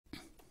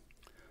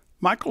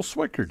Michael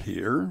Swickard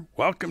here.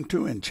 Welcome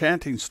to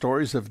Enchanting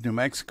Stories of New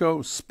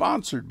Mexico,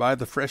 sponsored by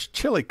the Fresh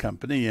Chili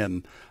Company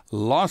in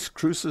Las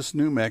Cruces,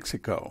 New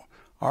Mexico.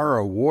 Our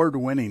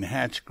award-winning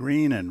Hatch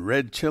Green and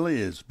Red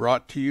Chili is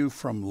brought to you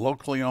from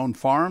locally owned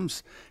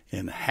farms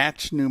in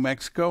Hatch, New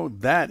Mexico.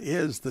 That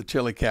is the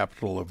chili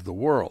capital of the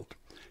world.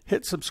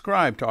 Hit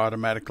subscribe to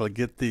automatically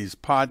get these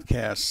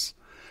podcasts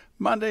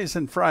Mondays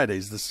and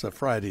Fridays. This is a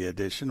Friday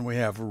edition. We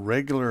have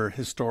regular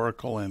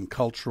historical and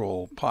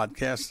cultural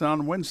podcasts. And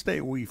on Wednesday,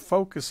 we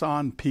focus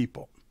on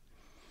people.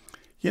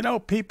 You know,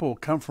 people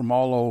come from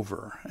all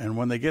over, and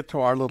when they get to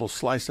our little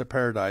slice of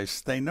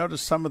paradise, they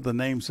notice some of the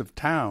names of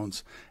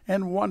towns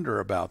and wonder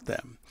about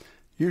them.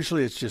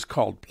 Usually it's just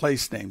called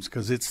place names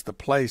because it's the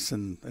place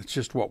and it's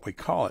just what we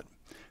call it.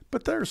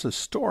 But there's a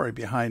story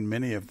behind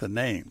many of the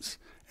names.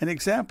 An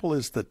example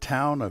is the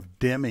town of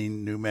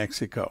Deming, New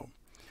Mexico.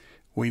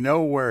 We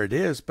know where it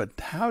is, but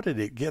how did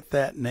it get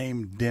that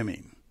name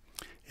Deming?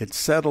 It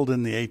settled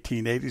in the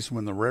 1880s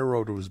when the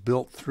railroad was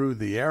built through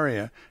the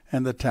area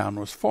and the town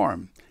was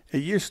formed. It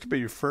used to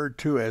be referred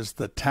to as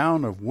the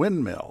town of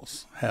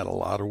windmills, had a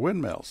lot of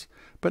windmills,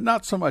 but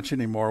not so much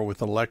anymore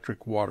with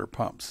electric water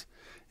pumps.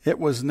 It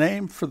was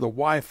named for the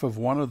wife of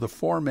one of the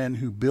four men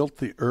who built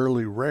the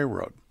early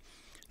railroad.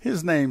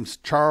 His name's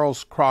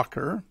Charles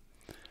Crocker.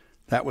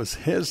 That was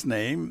his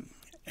name.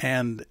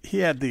 And he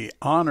had the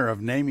honor of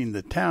naming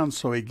the town,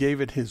 so he gave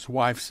it his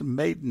wife's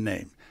maiden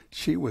name.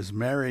 She was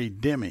Mary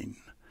Deming.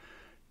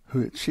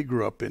 She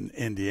grew up in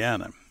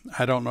Indiana.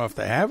 I don't know if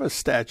they have a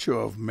statue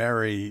of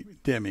Mary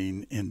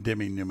Deming in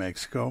Deming, New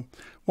Mexico.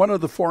 One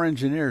of the four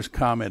engineers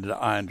commented,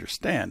 "I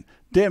understand.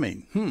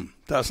 Deming,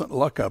 doesn't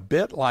look a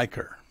bit like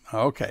her."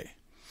 Okay.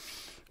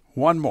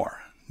 One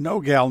more.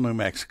 Nogales, New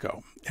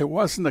Mexico. It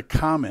wasn't a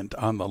comment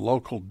on the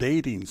local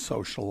dating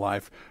social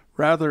life.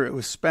 Rather, it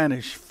was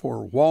Spanish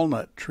for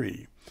walnut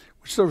tree,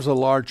 which there was a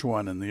large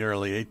one in the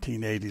early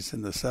 1880s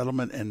in the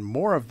settlement and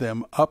more of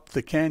them up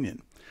the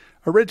canyon.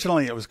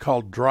 Originally, it was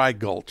called Dry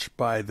Gulch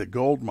by the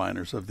gold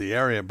miners of the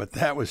area, but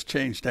that was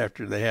changed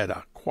after they had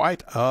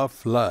quite a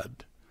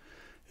flood.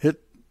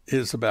 It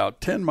is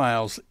about 10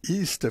 miles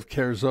east of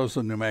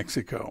Carrizosa, New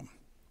Mexico.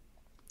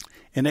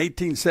 In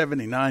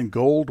 1879,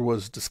 gold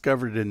was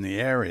discovered in the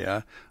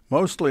area,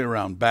 mostly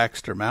around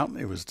Baxter Mountain.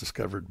 It was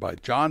discovered by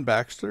John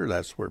Baxter.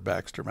 That's where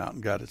Baxter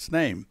Mountain got its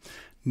name,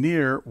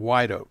 near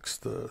White Oaks,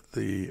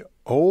 the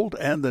old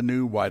and the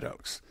new White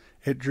Oaks.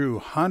 It drew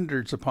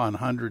hundreds upon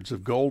hundreds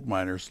of gold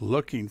miners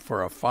looking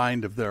for a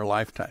find of their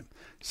lifetime.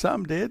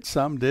 Some did,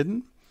 some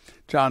didn't.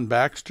 John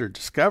Baxter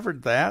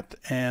discovered that,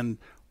 and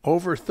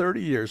over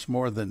 30 years,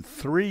 more than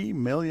 $3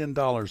 million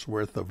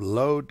worth of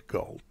lode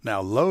gold.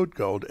 Now, lode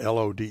gold,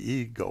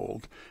 L-O-D-E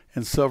gold,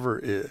 and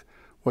silver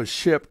was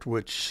shipped,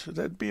 which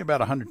that'd be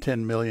about $110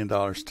 million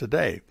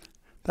today.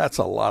 That's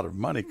a lot of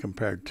money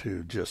compared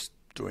to just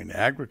doing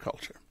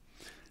agriculture.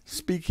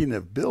 Speaking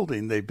of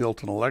building, they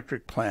built an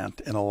electric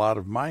plant and a lot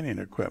of mining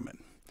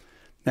equipment.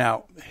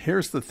 Now,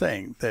 here's the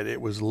thing, that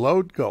it was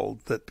lode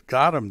gold that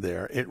got them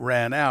there. It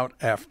ran out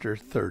after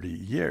 30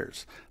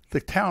 years. The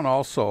town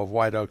also of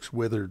White Oaks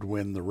withered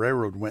when the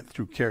railroad went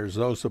through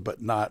Carrizosa,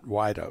 but not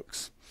White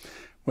Oaks.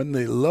 When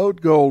the lode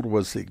gold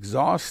was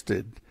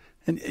exhausted,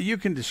 and you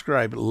can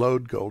describe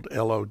lode gold,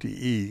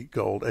 L-O-D-E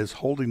gold, as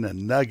holding a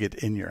nugget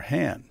in your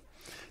hand.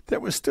 There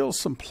was still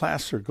some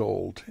placer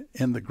gold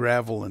in the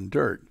gravel and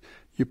dirt.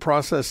 You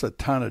process a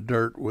ton of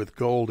dirt with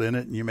gold in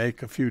it, and you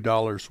make a few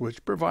dollars,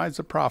 which provides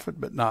a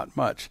profit, but not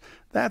much.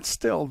 That's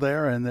still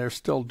there, and they're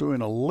still doing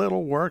a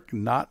little work,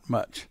 not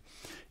much.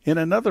 In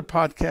another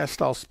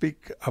podcast, I'll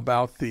speak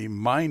about the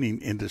mining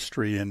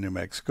industry in New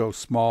Mexico,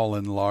 small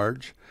and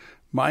large.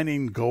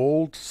 Mining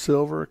gold,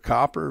 silver,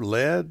 copper,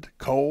 lead,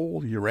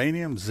 coal,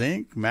 uranium,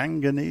 zinc,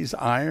 manganese,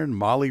 iron,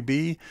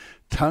 molybdenum,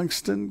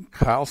 tungsten,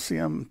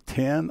 calcium,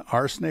 tin,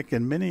 arsenic,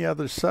 and many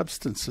other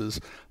substances.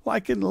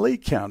 Like in Lee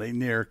County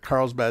near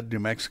Carlsbad, New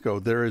Mexico,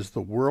 there is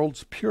the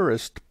world's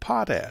purest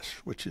potash,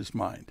 which is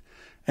mined.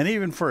 And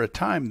even for a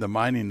time, the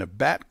mining of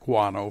bat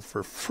guano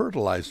for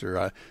fertilizer.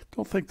 I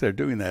don't think they're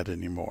doing that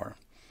anymore.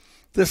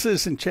 This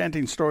is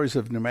Enchanting Stories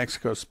of New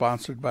Mexico,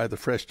 sponsored by the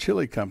Fresh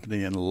Chili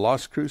Company in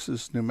Las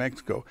Cruces, New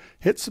Mexico.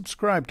 Hit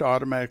subscribe to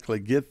automatically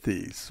get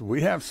these.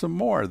 We have some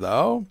more,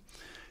 though.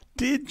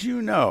 Did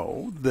you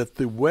know that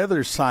the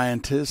weather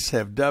scientists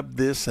have dubbed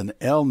this an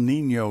El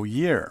Nino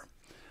year?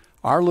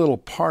 Our little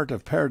part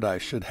of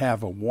paradise should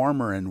have a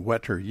warmer and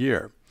wetter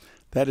year.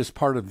 That is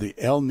part of the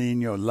El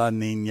Nino La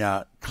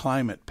Nina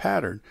climate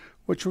pattern,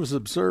 which was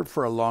observed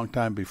for a long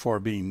time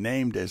before being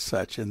named as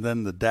such, and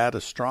then the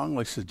data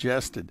strongly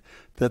suggested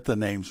that the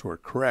names were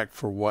correct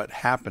for what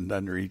happened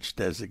under each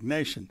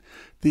designation.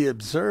 The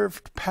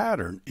observed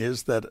pattern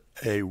is that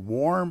a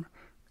warm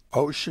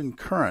ocean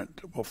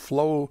current will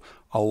flow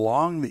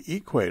along the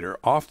equator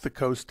off the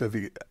coast of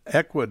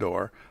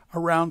Ecuador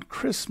around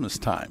Christmas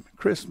time.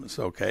 Christmas,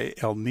 okay.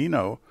 El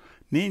Nino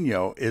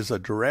is a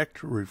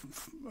direct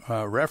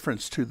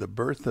reference to the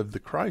birth of the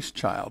Christ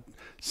child,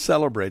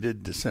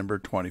 celebrated December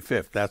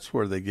 25th. That's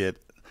where they get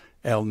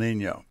El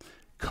Nino,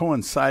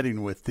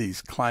 coinciding with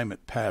these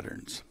climate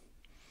patterns.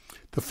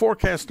 The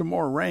forecast of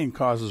more rain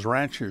causes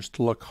ranchers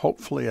to look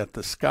hopefully at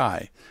the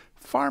sky.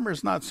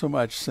 Farmers not so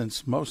much,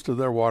 since most of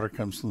their water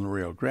comes from the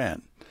Rio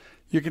Grande.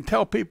 You can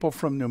tell people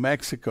from New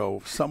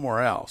Mexico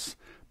somewhere else,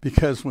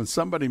 because when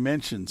somebody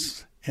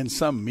mentions in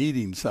some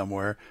meeting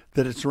somewhere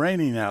that it's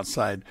raining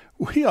outside,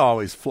 we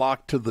always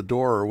flock to the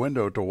door or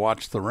window to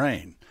watch the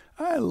rain.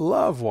 I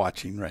love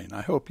watching rain.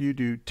 I hope you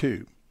do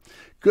too.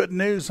 Good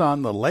news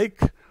on the lake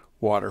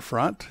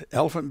waterfront.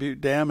 Elephant Butte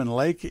Dam and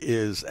Lake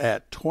is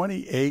at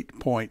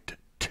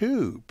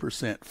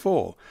 28.2%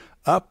 full,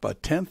 up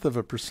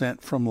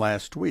 0.1% from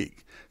last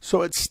week.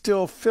 So it's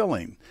still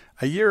filling.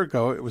 A year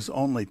ago, it was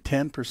only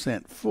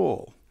 10%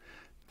 full.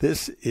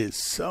 This is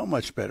so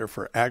much better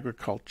for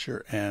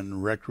agriculture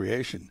and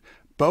recreation.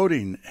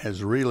 Boating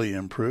has really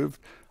improved.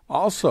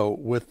 Also,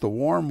 with the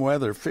warm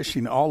weather,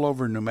 fishing all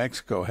over New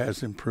Mexico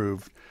has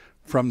improved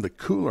from the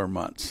cooler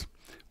months.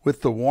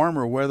 With the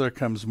warmer weather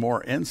comes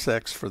more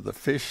insects for the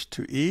fish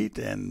to eat,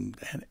 and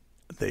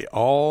they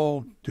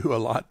all do a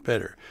lot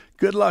better.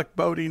 Good luck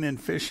boating and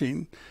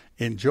fishing.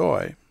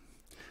 Enjoy.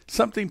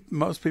 Something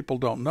most people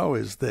don't know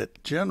is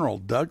that General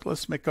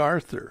Douglas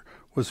MacArthur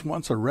was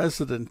once a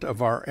resident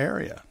of our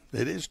area.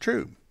 It is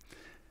true.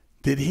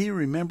 Did he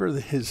remember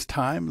his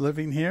time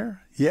living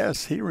here?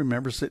 Yes, he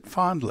remembers it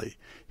fondly.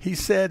 He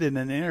said in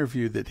an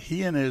interview that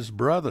he and his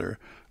brother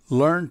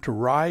learned to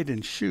ride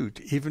and shoot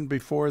even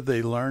before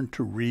they learned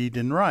to read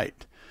and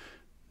write.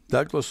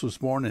 Douglas was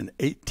born in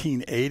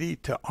 1880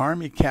 to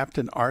Army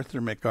Captain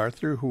Arthur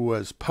MacArthur, who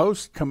was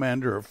post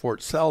commander of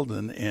Fort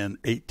Selden in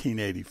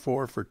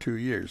 1884 for 2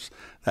 years.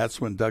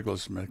 That's when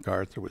Douglas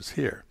MacArthur was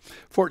here.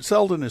 Fort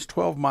Selden is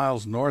 12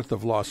 miles north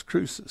of Las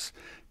Cruces.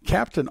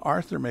 Captain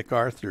Arthur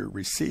MacArthur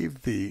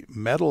received the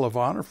Medal of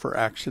Honor for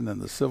action in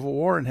the Civil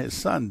War, and his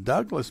son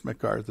Douglas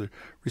MacArthur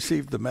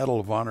received the Medal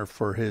of Honor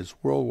for his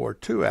World War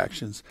II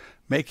actions,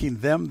 making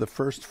them the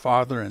first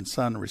father and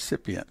son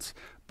recipients.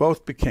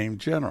 Both became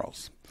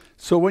generals.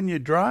 So when you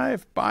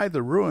drive by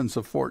the ruins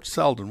of Fort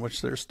Selden,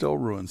 which there's still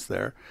ruins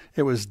there,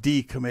 it was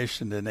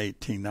decommissioned in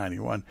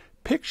 1891.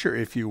 Picture,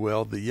 if you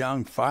will, the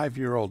young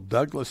 5-year-old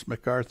Douglas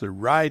MacArthur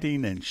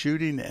riding and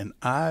shooting, and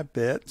I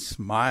bet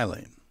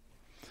smiling.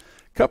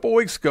 A couple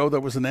weeks ago,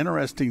 there was an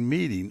interesting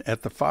meeting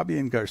at the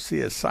Fabian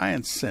Garcia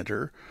Science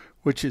Center,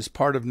 which is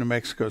part of New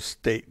Mexico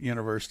State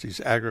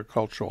University's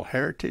Agricultural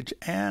Heritage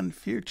and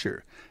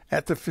Future.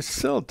 At the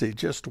facility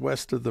just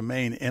west of the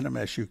main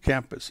NMSU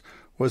campus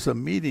was a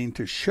meeting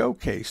to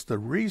showcase the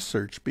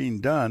research being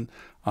done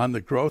on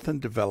the growth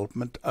and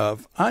development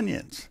of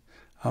onions.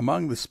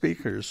 Among the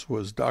speakers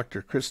was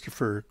Dr.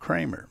 Christopher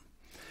Kramer.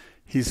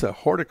 He's a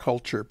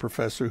horticulture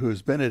professor who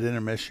has been at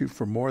NMSU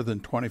for more than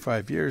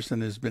 25 years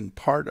and has been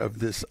part of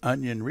this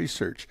onion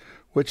research,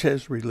 which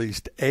has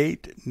released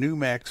 8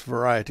 Numex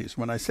varieties.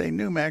 When I say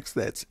Numex,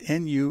 that's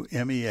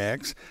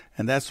N-U-M-E-X,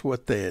 and that's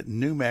what the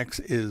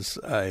Numex is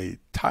a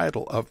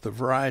title of the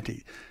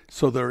variety.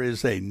 So there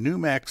is a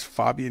Numex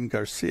Fabian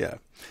Garcia.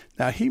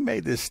 Now, he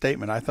made this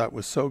statement I thought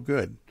was so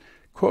good.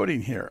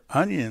 Quoting here,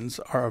 onions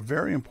are a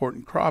very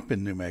important crop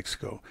in New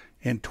Mexico.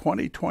 In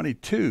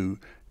 2022,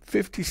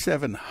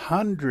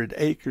 5,700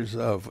 acres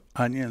of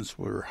onions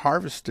were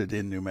harvested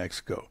in New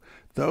Mexico.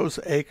 Those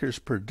acres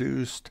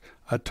produced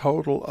a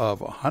total of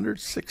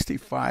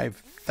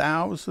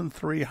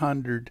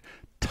 165,300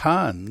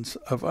 tons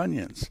of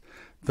onions.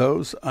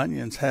 Those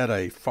onions had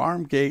a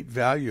farm gate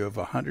value of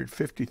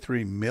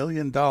 $153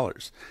 million.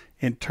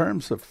 In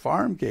terms of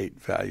farm gate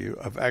value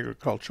of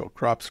agricultural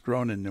crops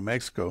grown in New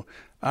Mexico,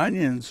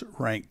 onions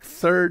rank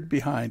third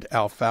behind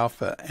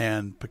alfalfa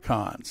and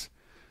pecans.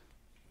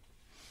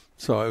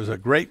 So it was a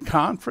great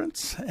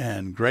conference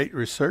and great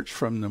research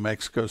from New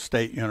Mexico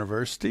State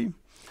University.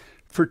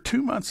 For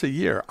 2 months a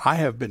year, I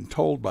have been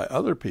told by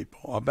other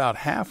people about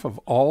half of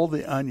all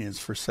the onions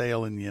for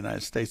sale in the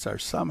United States are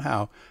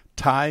somehow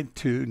tied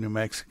to New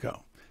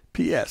Mexico.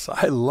 P.S.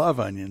 I love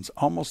onions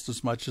almost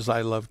as much as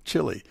I love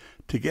chili.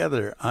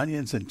 Together,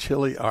 onions and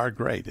chili are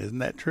great. Isn't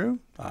that true?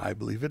 I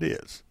believe it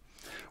is.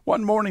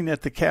 One morning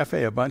at the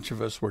cafe, a bunch of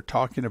us were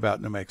talking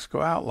about New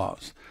Mexico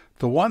outlaws.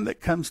 The one that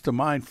comes to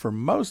mind for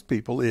most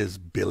people is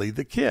Billy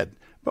the Kid,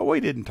 but we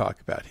didn't talk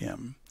about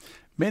him.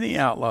 Many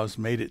outlaws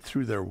made it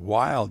through their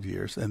wild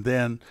years and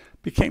then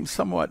became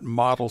somewhat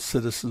model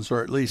citizens,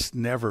 or at least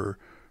never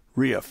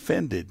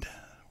reoffended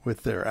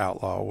with their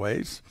outlaw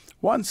ways.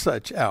 One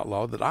such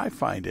outlaw that I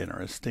find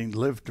interesting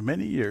lived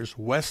many years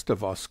west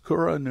of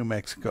Oscura, New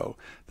Mexico.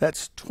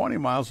 That's 20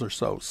 miles or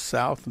so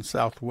south and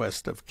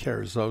southwest of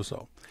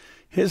Carrizozo.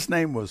 His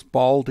name was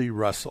Baldy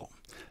Russell.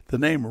 The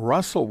name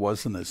Russell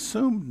was an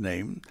assumed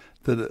name.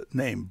 The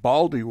name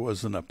Baldy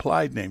was an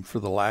applied name for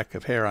the lack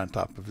of hair on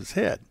top of his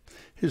head.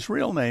 His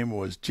real name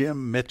was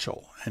Jim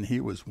Mitchell, and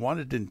he was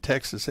wanted in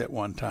Texas at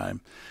one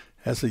time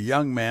as a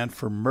young man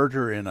for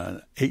murder in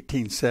an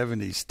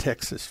 1870s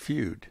Texas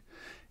feud.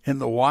 In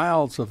the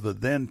wilds of the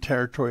then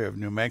territory of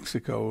New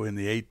Mexico in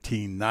the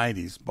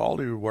 1890s,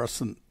 Baldy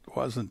wasn't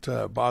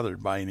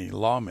bothered by any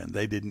lawmen.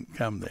 They didn't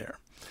come there.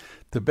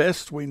 The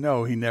best we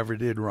know, he never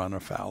did run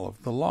afoul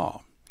of the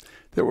law.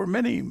 There were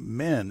many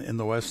men in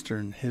the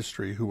Western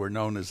history who were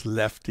known as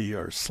Lefty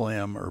or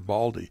Slim or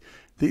Baldy.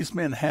 These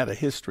men had a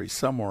history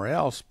somewhere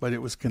else, but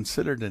it was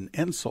considered an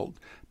insult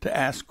to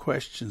ask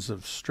questions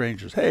of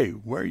strangers. Hey,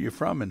 where are you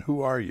from and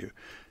who are you?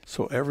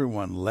 So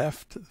everyone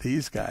left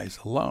these guys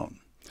alone.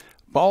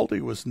 Baldy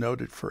was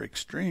noted for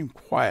extreme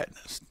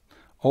quietness.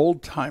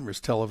 Old-timers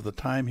tell of the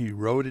time he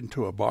rode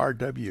into a Bar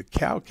W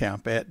cow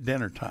camp at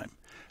dinner time.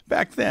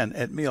 Back then,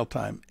 at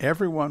mealtime,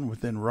 everyone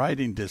within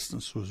riding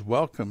distance was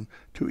welcome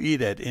to eat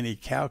at any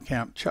cow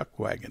camp chuck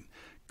wagon.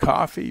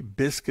 Coffee,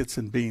 biscuits,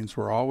 and beans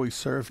were always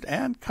served,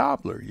 and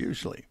cobbler,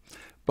 usually.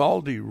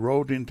 Baldy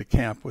rode into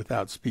camp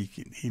without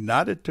speaking. He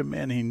nodded to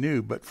men he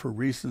knew, but for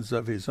reasons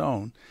of his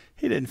own,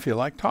 he didn't feel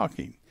like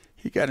talking.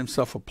 He got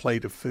himself a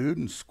plate of food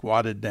and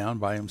squatted down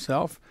by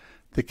himself.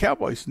 The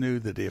cowboys knew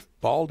that if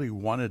Baldy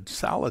wanted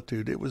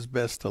solitude, it was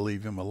best to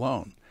leave him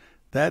alone.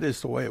 That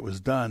is the way it was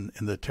done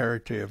in the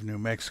territory of New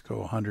Mexico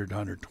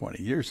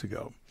 120 years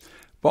ago.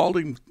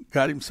 Baldy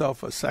got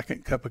himself a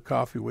second cup of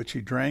coffee, which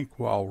he drank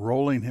while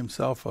rolling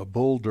himself a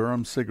Bull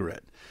Durham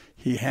cigarette.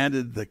 He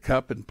handed the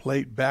cup and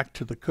plate back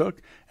to the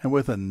cook, and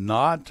with a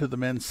nod to the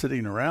men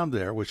sitting around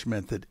there, which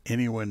meant that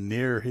anyone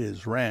near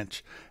his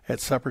ranch at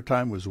supper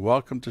time was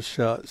welcome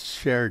to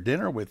share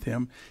dinner with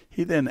him,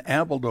 he then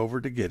ambled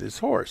over to get his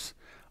horse.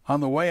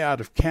 On the way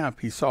out of camp,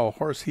 he saw a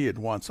horse he had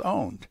once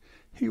owned.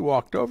 He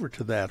walked over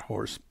to that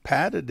horse,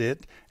 patted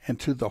it, and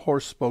to the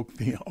horse spoke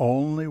the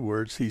only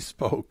words he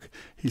spoke.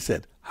 He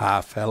said,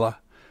 "Hi, fella."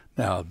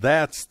 Now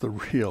that's the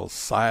real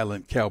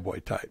silent cowboy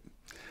type.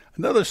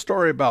 Another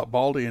story about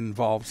Baldy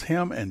involves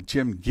him and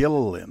Jim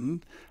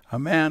Gilliland, a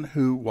man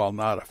who, while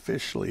not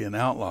officially an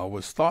outlaw,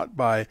 was thought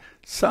by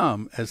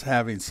some as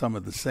having some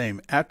of the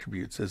same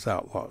attributes as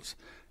outlaws.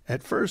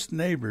 At first,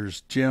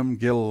 neighbors Jim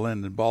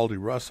Gilliland and Baldy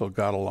Russell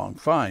got along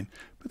fine,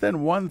 but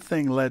then one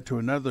thing led to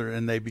another,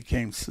 and they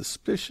became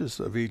suspicious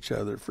of each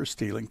other for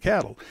stealing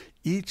cattle.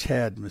 Each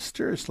had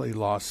mysteriously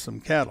lost some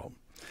cattle.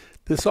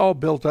 This all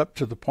built up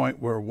to the point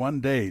where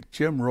one day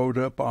Jim rode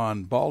up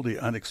on Baldy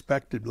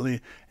unexpectedly,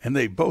 and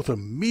they both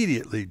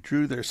immediately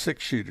drew their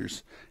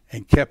six-shooters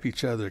and kept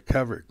each other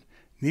covered.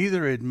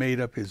 Neither had made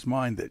up his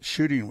mind that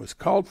shooting was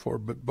called for,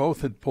 but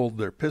both had pulled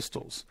their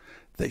pistols.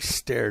 They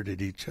stared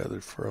at each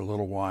other for a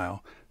little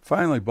while.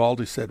 Finally,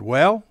 Baldy said,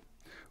 "Well,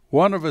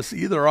 one of us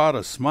either ought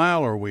to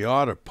smile or we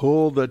ought to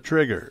pull the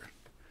trigger."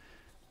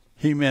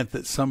 He meant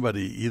that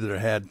somebody either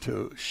had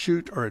to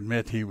shoot or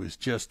admit he was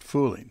just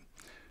fooling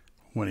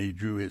when he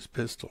drew his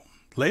pistol.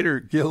 Later,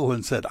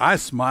 Gilliland said, "I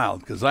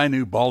smiled because I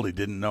knew Baldy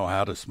didn't know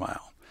how to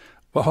smile."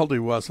 Baldy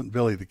wasn't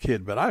Billy the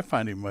Kid, but I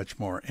find him much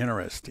more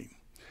interesting.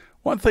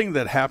 One thing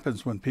that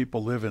happens when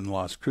people live in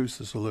Las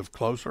Cruces or live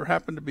close or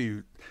happen to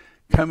be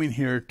coming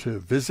here to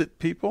visit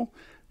people,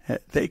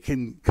 they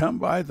can come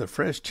by the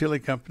Fresh Chili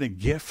Company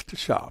gift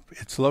shop.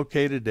 It's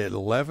located at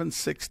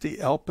 1160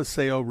 El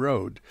Paseo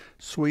Road,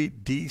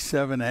 Suite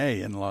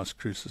D7A in Las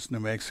Cruces,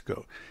 New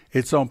Mexico.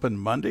 It's open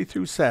Monday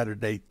through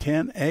Saturday,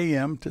 10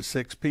 a.m. to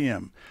 6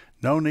 p.m.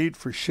 No need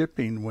for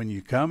shipping when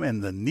you come,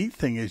 and the neat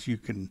thing is you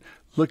can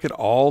look at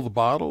all the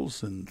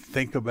bottles and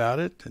think about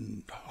it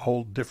and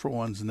hold different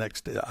ones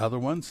next to other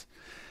ones.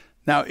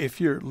 Now, if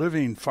you're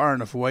living far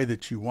enough away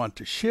that you want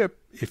to ship,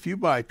 if you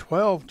buy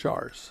 12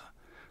 jars,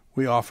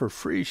 we offer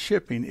free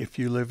shipping if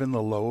you live in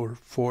the lower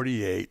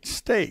 48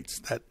 states.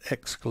 That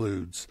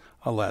excludes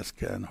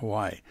Alaska and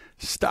Hawaii.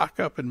 Stock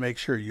up and make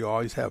sure you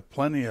always have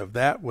plenty of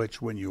that,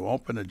 which when you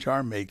open a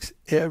jar makes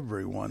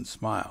everyone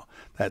smile.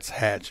 That's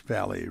Hatch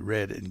Valley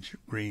red and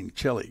green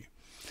chili.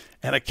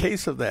 And a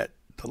case of that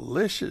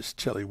delicious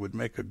chili would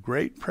make a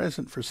great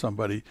present for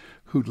somebody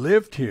who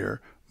lived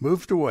here,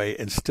 moved away,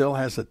 and still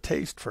has a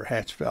taste for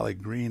Hatch Valley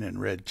green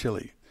and red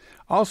chili.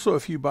 Also,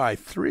 if you buy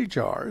 3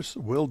 jars,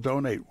 we'll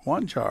donate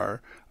 1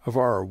 jar of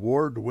our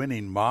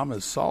award-winning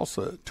Mama's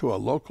Salsa to a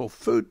local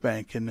food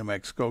bank in New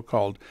Mexico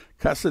called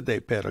Casa de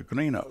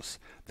Peregrinos.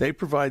 They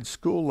provide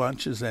school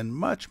lunches and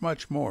much,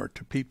 much more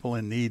to people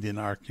in need in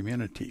our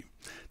community.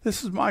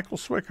 This is Michael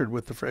Swickard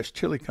with the Fresh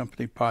Chili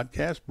Company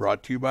podcast,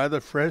 brought to you by the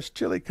Fresh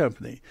Chili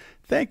Company.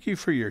 Thank you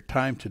for your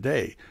time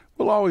today.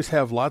 We'll always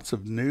have lots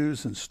of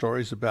news and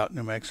stories about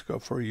New Mexico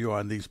for you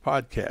on these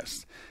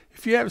podcasts.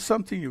 If you have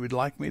something you would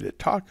like me to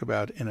talk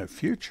about in a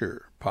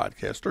future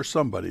podcast or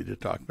somebody to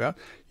talk about,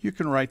 you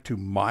can write to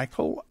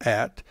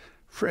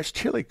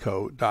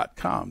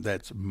michael@freshchilico.com.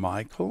 That's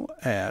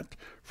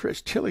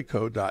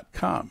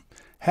michael@freshchilico.com.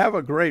 Have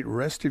a great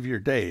rest of your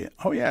day.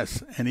 Oh,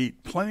 yes, and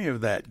eat plenty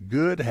of that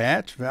good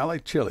Hatch Valley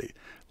chili.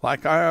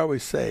 Like I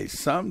always say,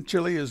 some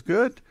chili is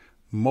good,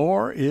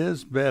 more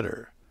is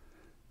better.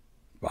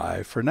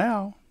 Bye for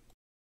now.